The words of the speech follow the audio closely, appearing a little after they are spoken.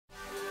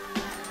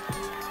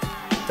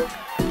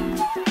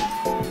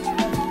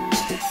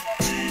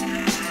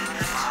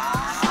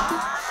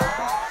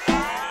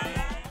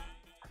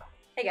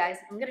guys,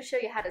 I'm going to show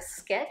you how to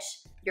sketch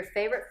your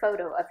favorite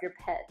photo of your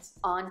pets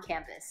on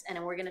canvas, and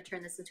then we're going to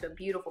turn this into a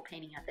beautiful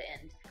painting at the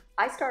end.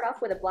 I start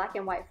off with a black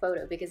and white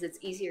photo because it's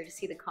easier to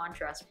see the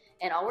contrast,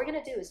 and all we're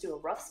going to do is do a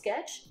rough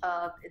sketch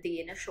of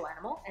the initial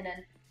animal and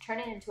then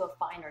turn it into a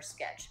finer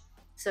sketch.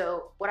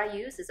 So what I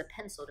use is a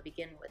pencil to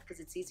begin with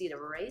because it's easy to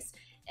erase,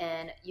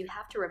 and you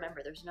have to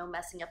remember there's no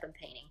messing up in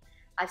painting.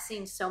 I've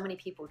seen so many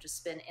people just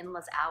spend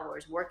endless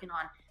hours working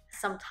on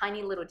some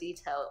tiny little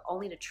detail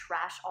only to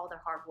trash all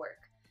their hard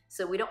work.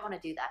 So we don't want to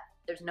do that.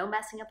 There's no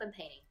messing up in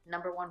painting,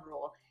 number one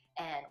rule.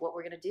 And what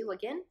we're going to do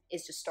again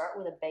is just start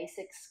with a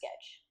basic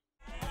sketch.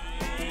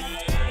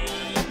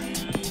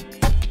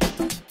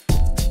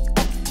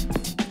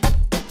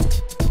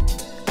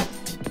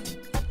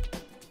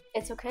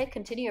 It's okay,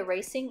 continue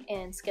erasing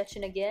and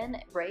sketching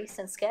again, erase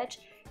and sketch.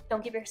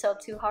 Don't give yourself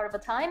too hard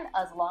of a time.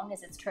 As long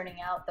as it's turning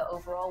out the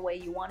overall way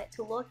you want it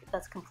to look,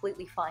 that's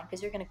completely fine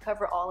because you're going to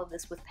cover all of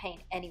this with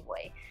paint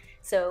anyway.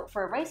 So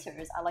for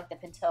erasers, I like the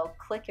Pentel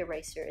Click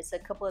Eraser. It's a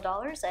couple of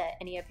dollars at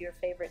any of your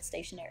favorite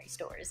stationery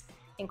stores,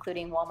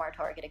 including Walmart,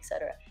 Target,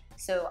 etc.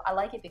 So I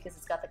like it because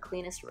it's got the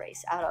cleanest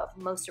erase out of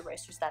most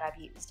erasers that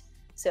I've used.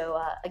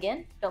 So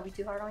again, don't be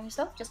too hard on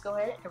yourself. Just go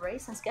ahead and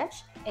erase and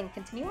sketch and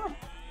continue on.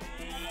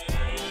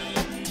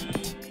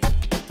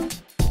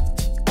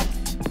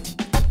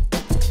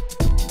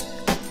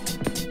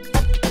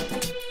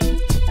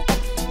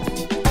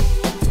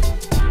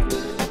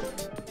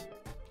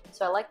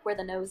 So I like where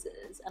the nose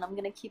is, and I'm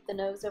going to keep the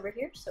nose over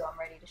here, so I'm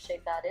ready to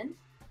shade that in.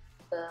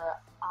 The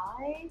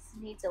eyes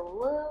needs a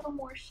little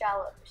more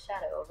shadow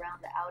around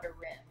the outer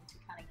rim to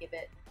kind of give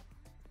it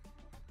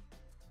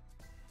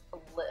a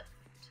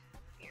lift.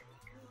 Here we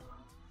go.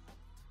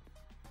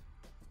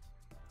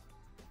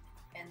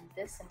 And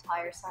this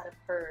entire side of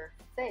her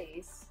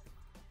face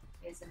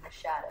is in the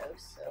shadow,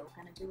 so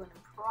I'm going to do an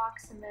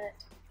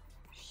approximate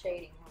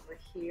shading over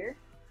here.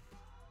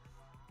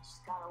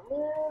 She's got a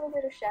little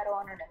bit of shadow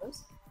on her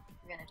nose.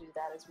 We're going to do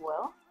that as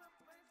well.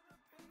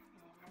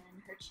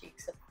 And her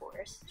cheeks, of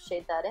course.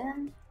 Shade that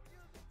in.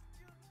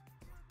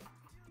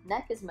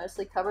 Neck is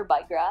mostly covered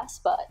by grass,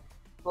 but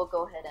we'll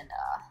go ahead and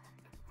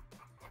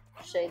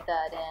shade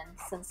that in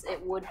since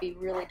it would be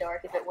really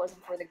dark if it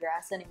wasn't for the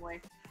grass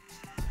anyway.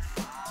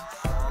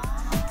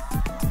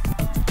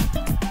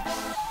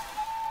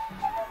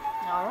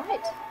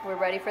 Alright, we're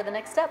ready for the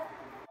next step.